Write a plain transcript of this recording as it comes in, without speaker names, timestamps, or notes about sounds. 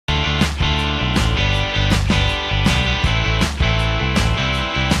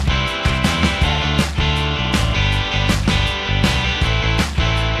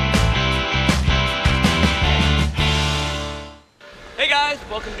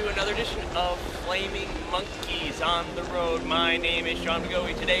to another edition of Flaming Monkeys on the Road. My name is Sean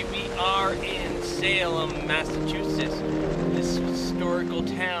McGoey. Today we are in Salem, Massachusetts, this historical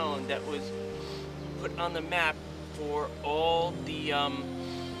town that was put on the map for all the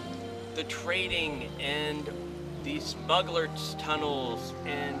trading and the smugglers' tunnels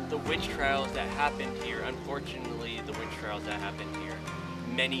and the witch trials that happened here. Unfortunately, the witch trials that happened here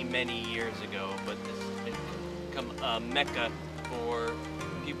many years ago, but this has become a mecca for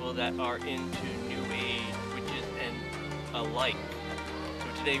people that are into New Age, witches, and alike.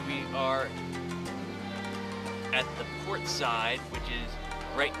 So today we are at the port side, which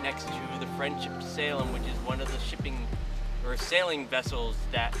is right next to the Friendship Salem, which is one of the shipping or sailing vessels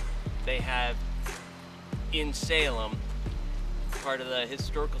that they have in Salem, part of the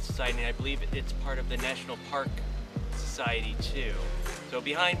Historical Society, and I believe it's part of the National Park Society too. So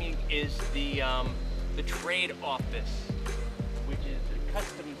behind me is the trade office, which is the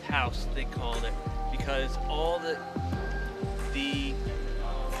customs house, they called it, because all the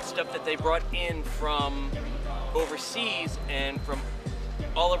stuff that they brought in from overseas and from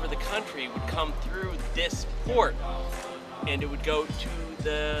all over the country would come through this port, and it would go to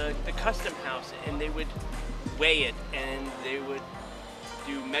the custom house, and they would weigh it, and they would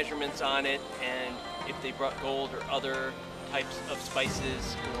do measurements on it, and if they brought gold or other types of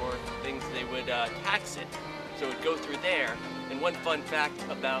spices or things, they would tax it. So it would go through there. And one fun fact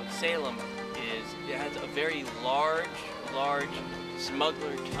about Salem is it has a very large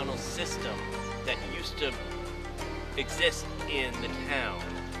smuggler tunnel system that used to exist in the town.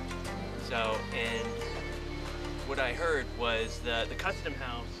 So, and what I heard was the custom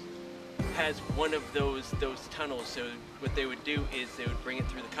house has one of those tunnels. So what they would do is they would bring it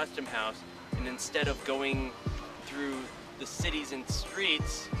through the custom house, and instead of going through the cities and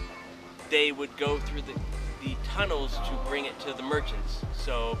streets, they would go through the tunnels to bring it to the merchants.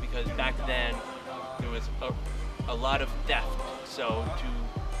 So because back then there was a lot of theft, so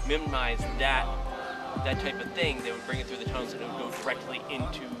to minimize that type of thing, they would bring it through the tunnels, and it would go directly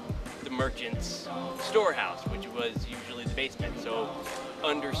into the merchant's storehouse, which was usually the basement. So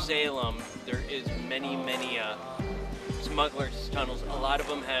under Salem there is many smugglers' tunnels. A lot of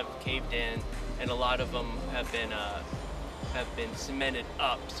them have caved in, and a lot of them have been cemented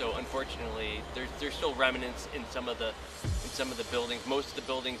up. So unfortunately, there's still remnants in some of the buildings. Most of the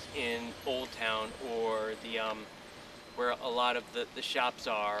buildings in Old Town, or the where a lot of the shops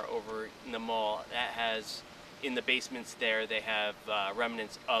are over in the mall, that has in the basements there, they have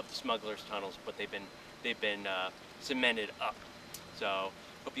remnants of the smugglers' tunnels, but they've been cemented up. So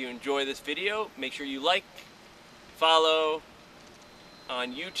hope you enjoy this video. Make sure you like, follow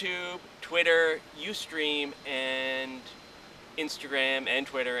on YouTube, Twitter, Ustream, and Instagram and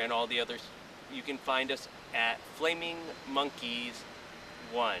Twitter and all the others. You can find us at Flaming Monkeys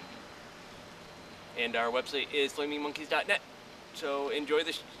 1, and our website is flamingmonkeys.net. So enjoy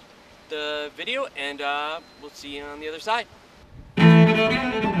the video, and we'll see you on the other side.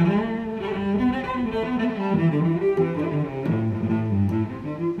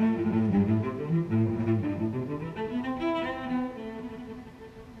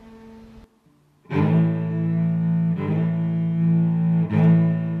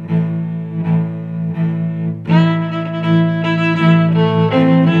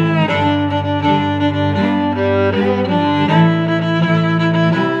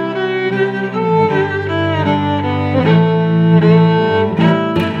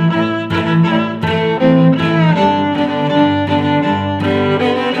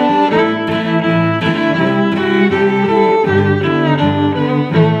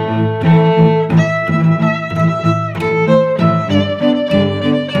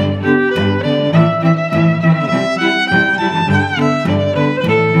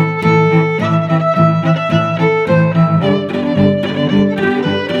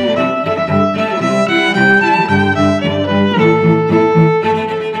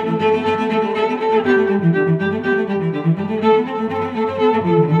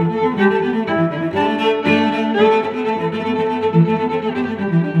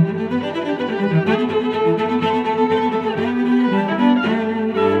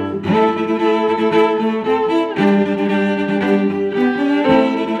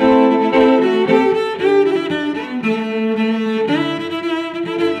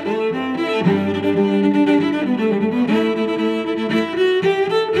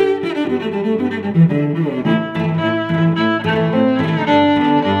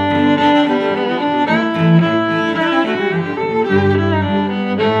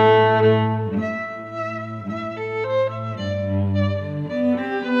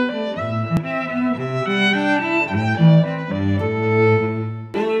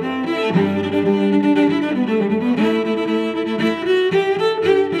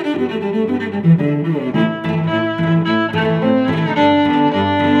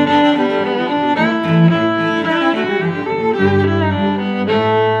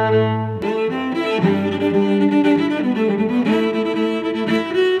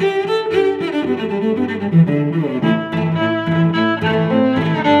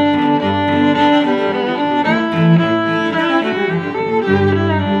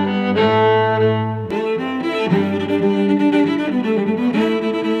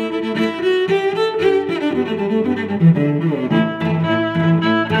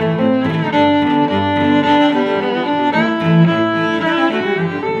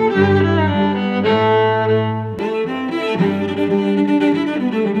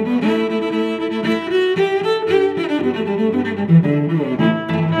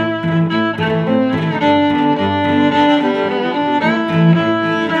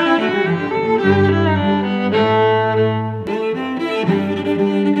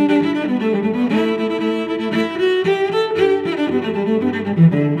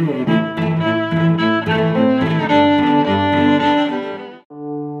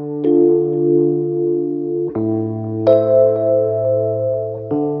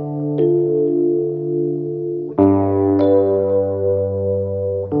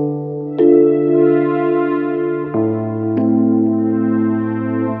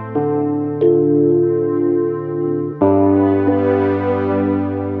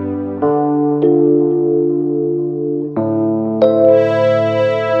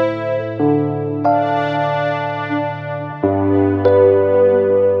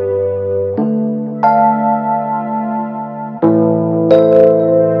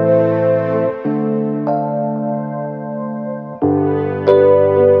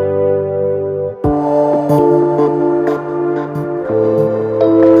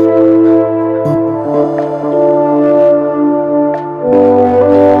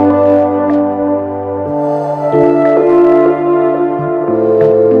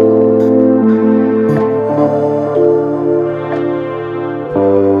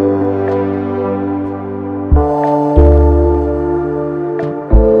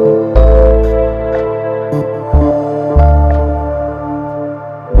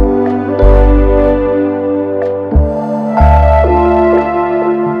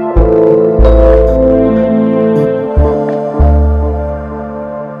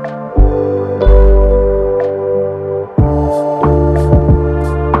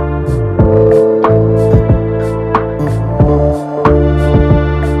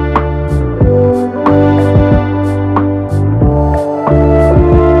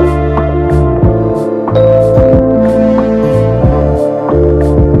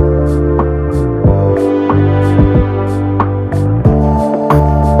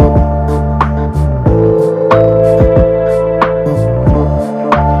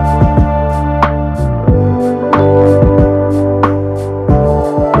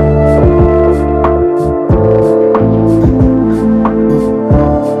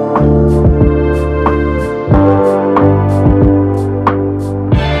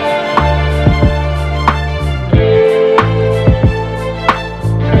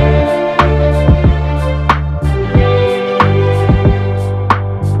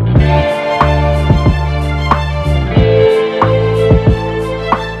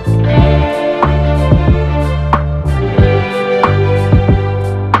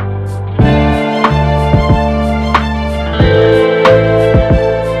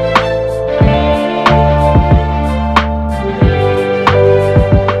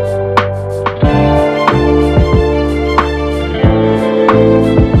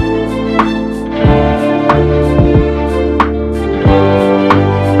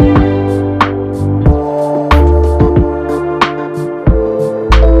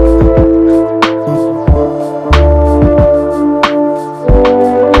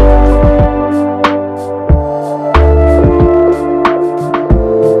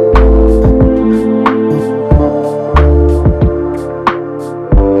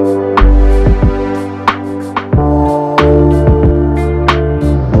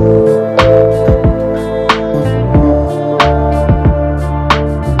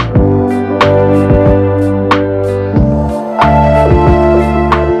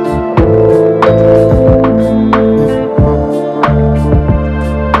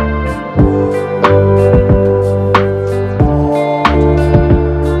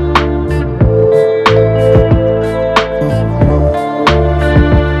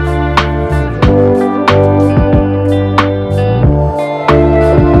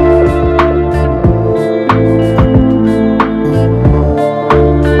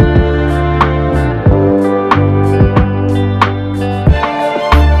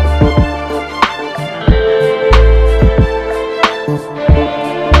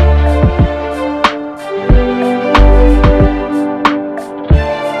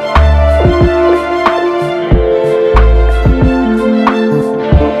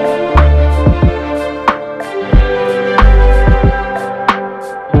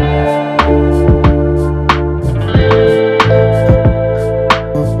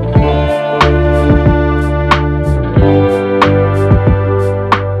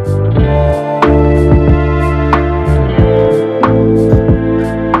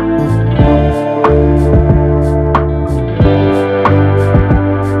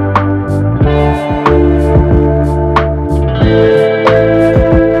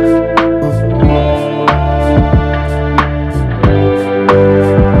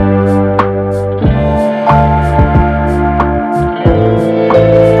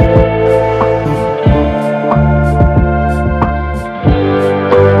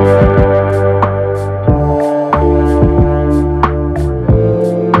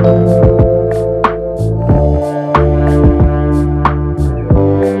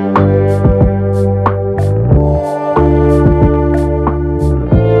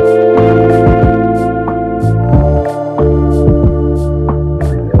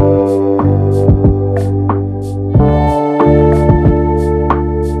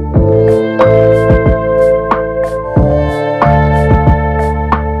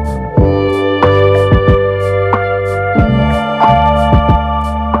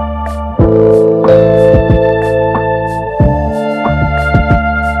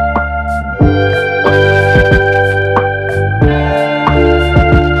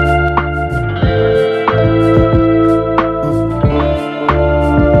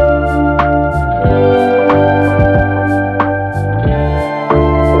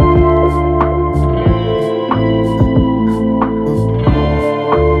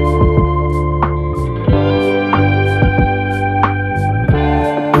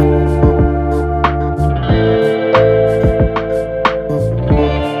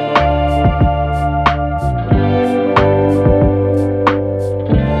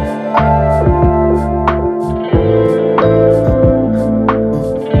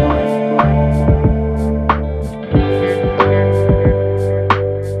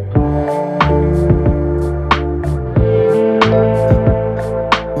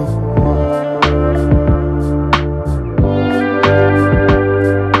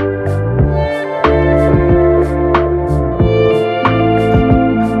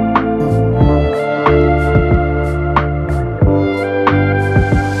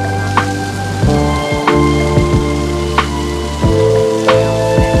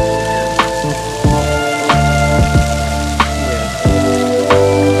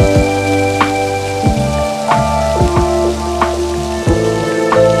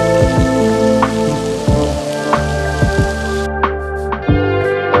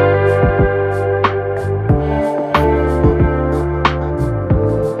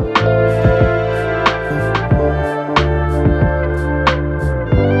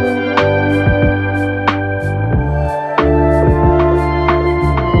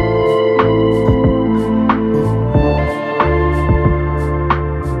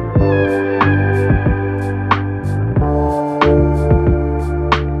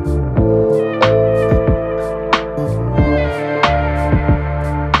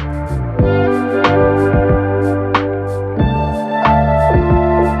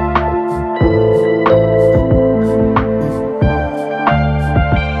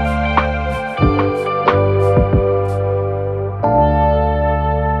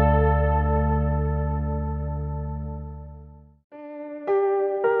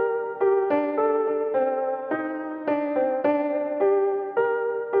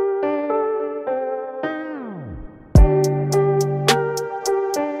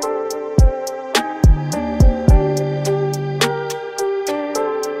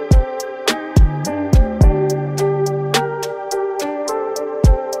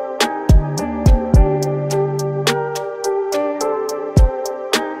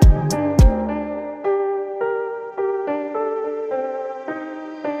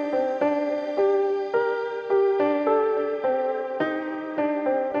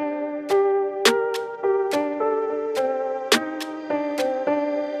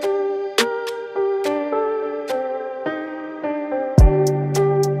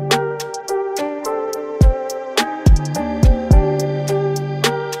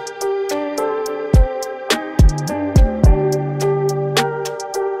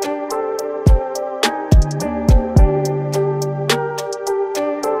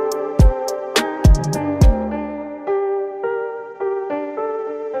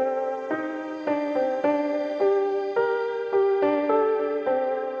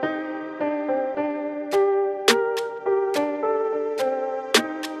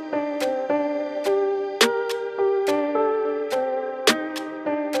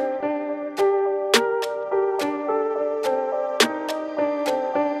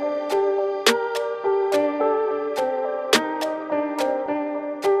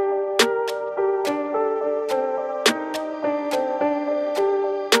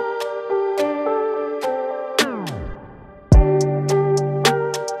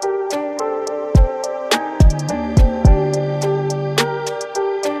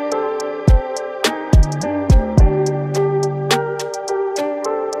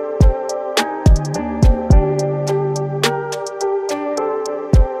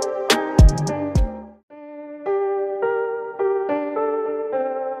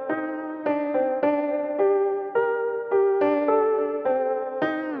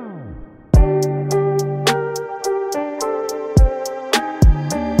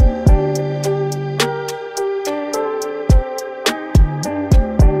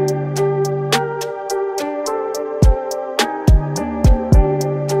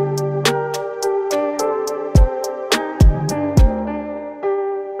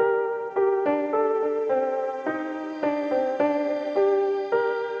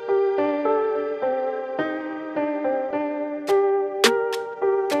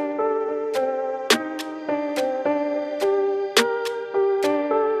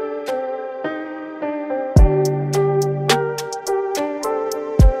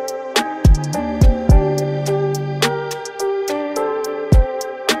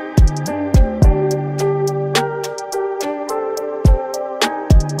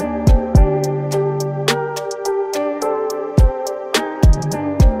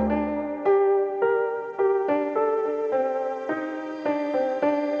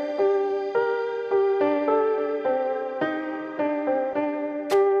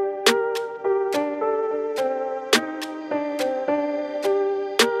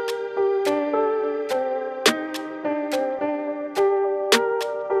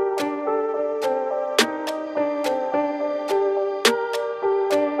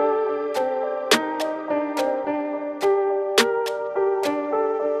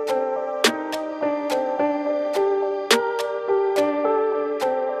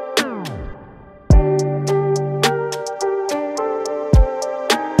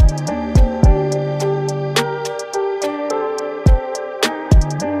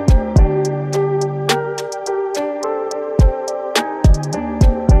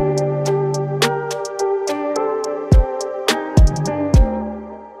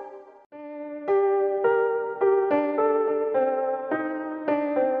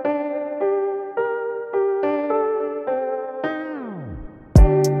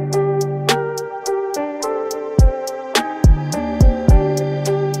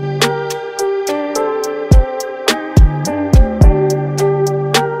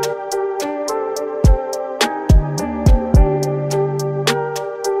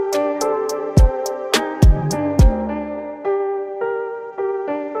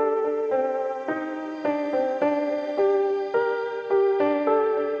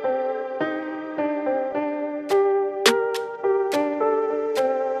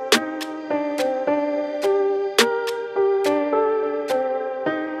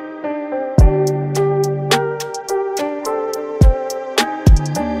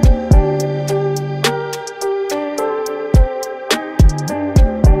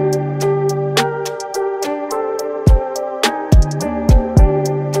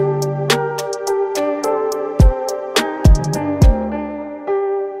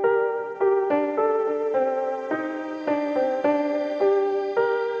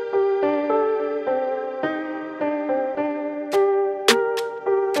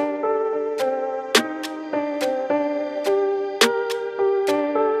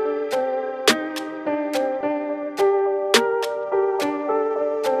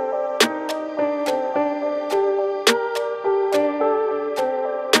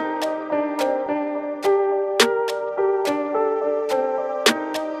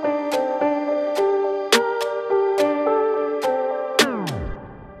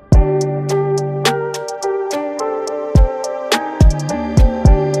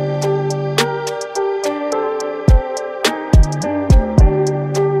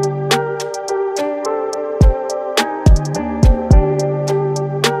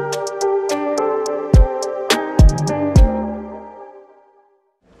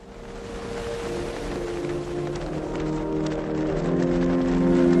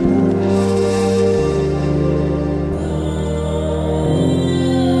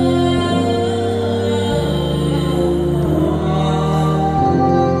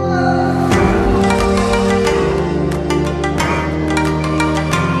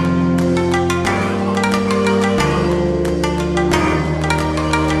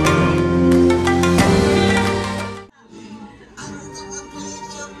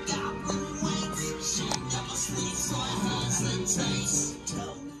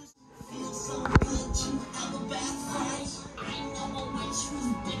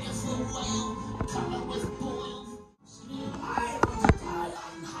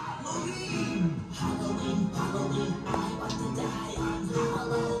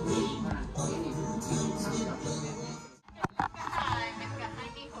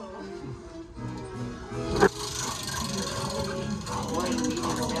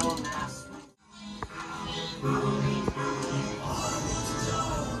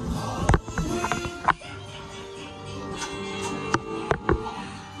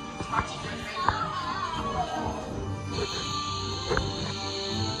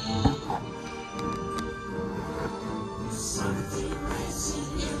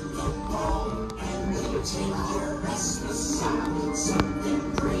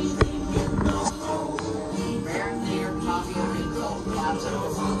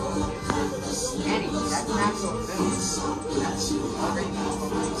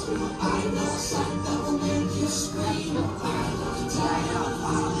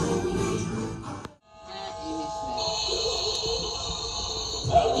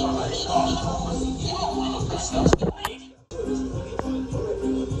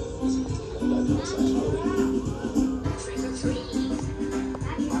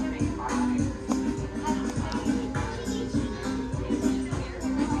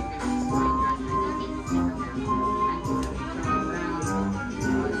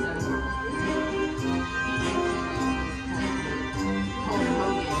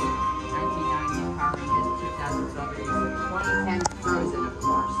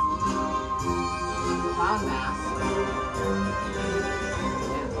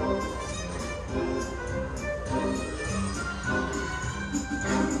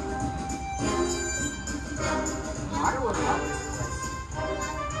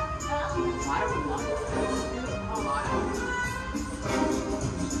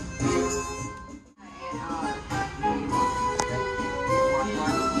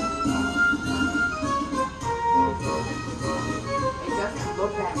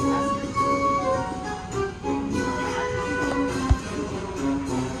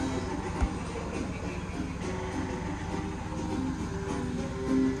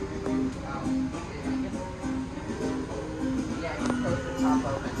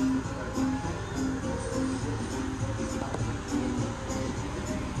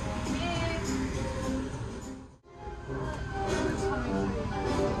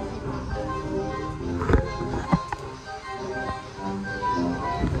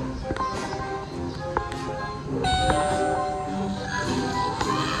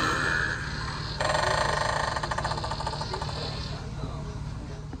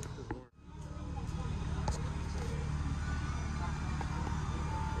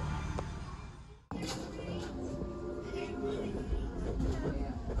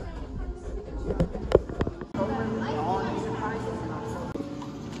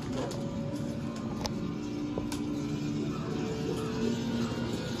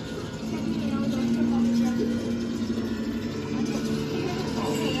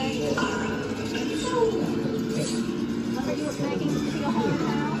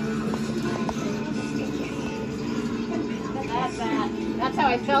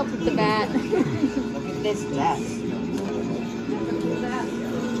 I felt at the bat. Look at this mess.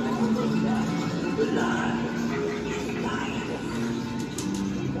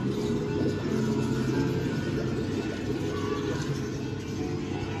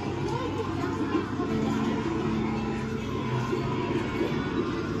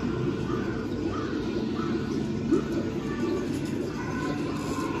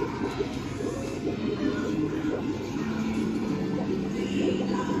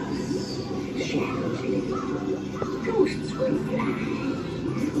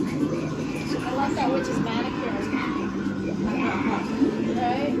 I like that witch's manicure.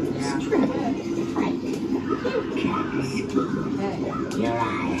 Right? Yeah. Your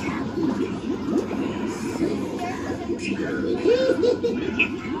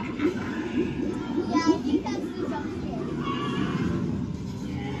Yeah, I think that's the jump scare.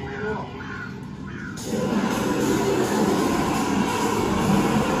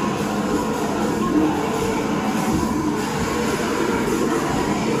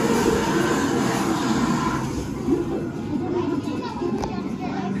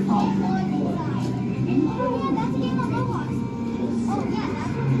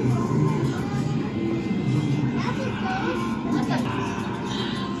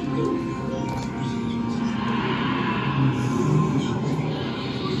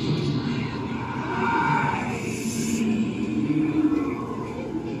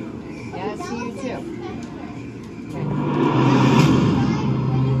 Yeah, I see you too.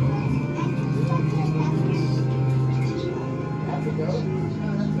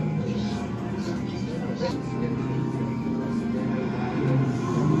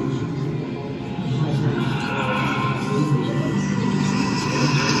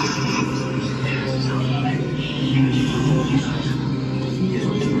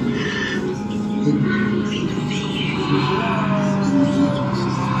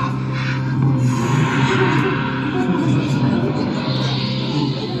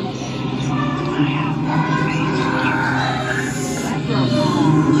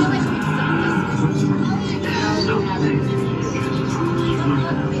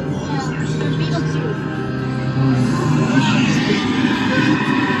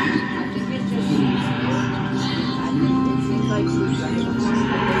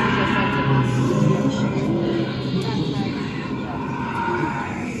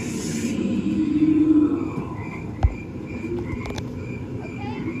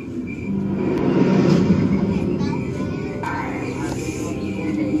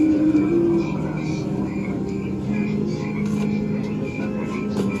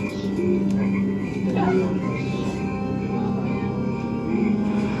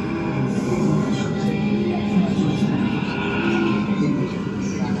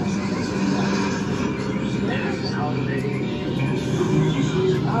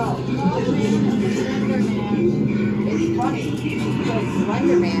 It's funny because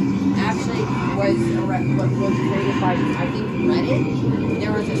Slender Man actually was created by, I think, Reddit.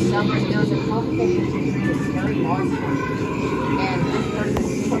 There was a publication featuring a scary monster, and this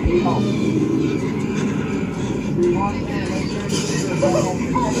person put me home.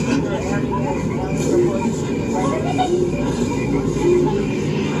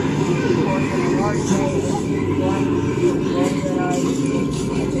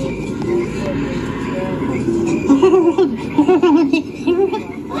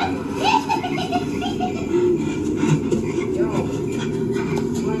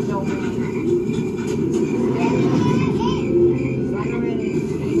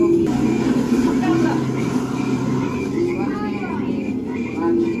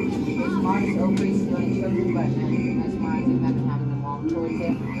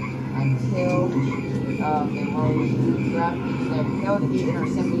 Failed to even or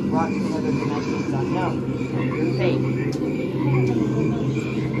simply brought together dimensions unknown. Your fate.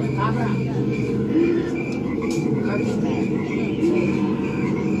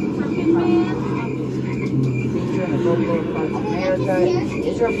 Cooking Man. Feature in the folklore parts of America.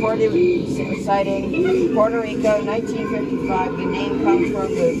 Is reported sighting Puerto Rico, 1955. The name comes from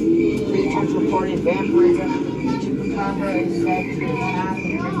the creature's reported vampirism. The chupacabra is said to attack and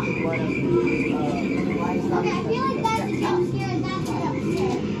drink the blood of livestock. Okay, I feel like that jump scare is not that jump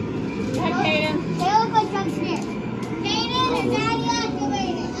scare. Yeah, Kaden. They look like jump scares. Kaden and Daddy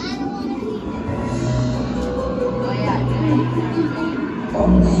activated. I don't want to see Oh yeah.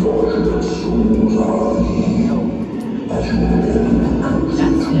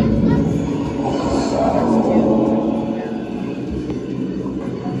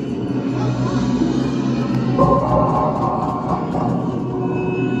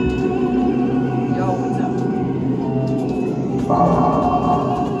 Yo, what's up?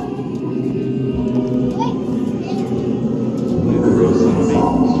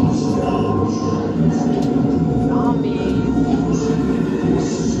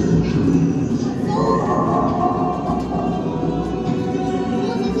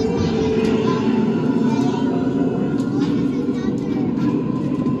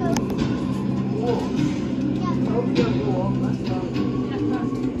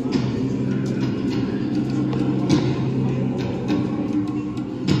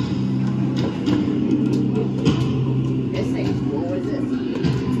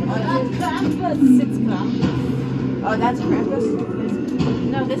 Krampus sits Krampus. Oh, that's Krampus?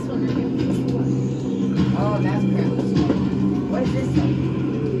 No, this one. Oh, that's Krampus. What is this thing?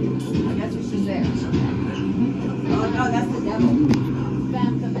 I guess it's just there. Oh, no, that's the devil.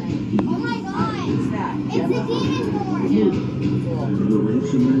 Baphomet. Oh my god. What's that? It's the Devil? demon horn. Yeah. Cool.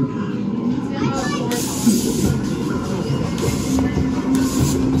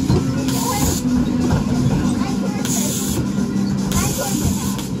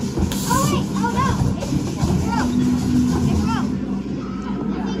 Oh wait, oh no. It broke. It broke.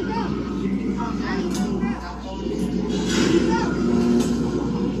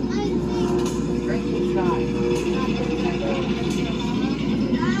 Drinking sky.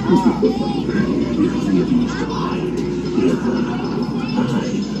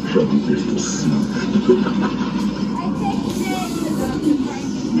 I think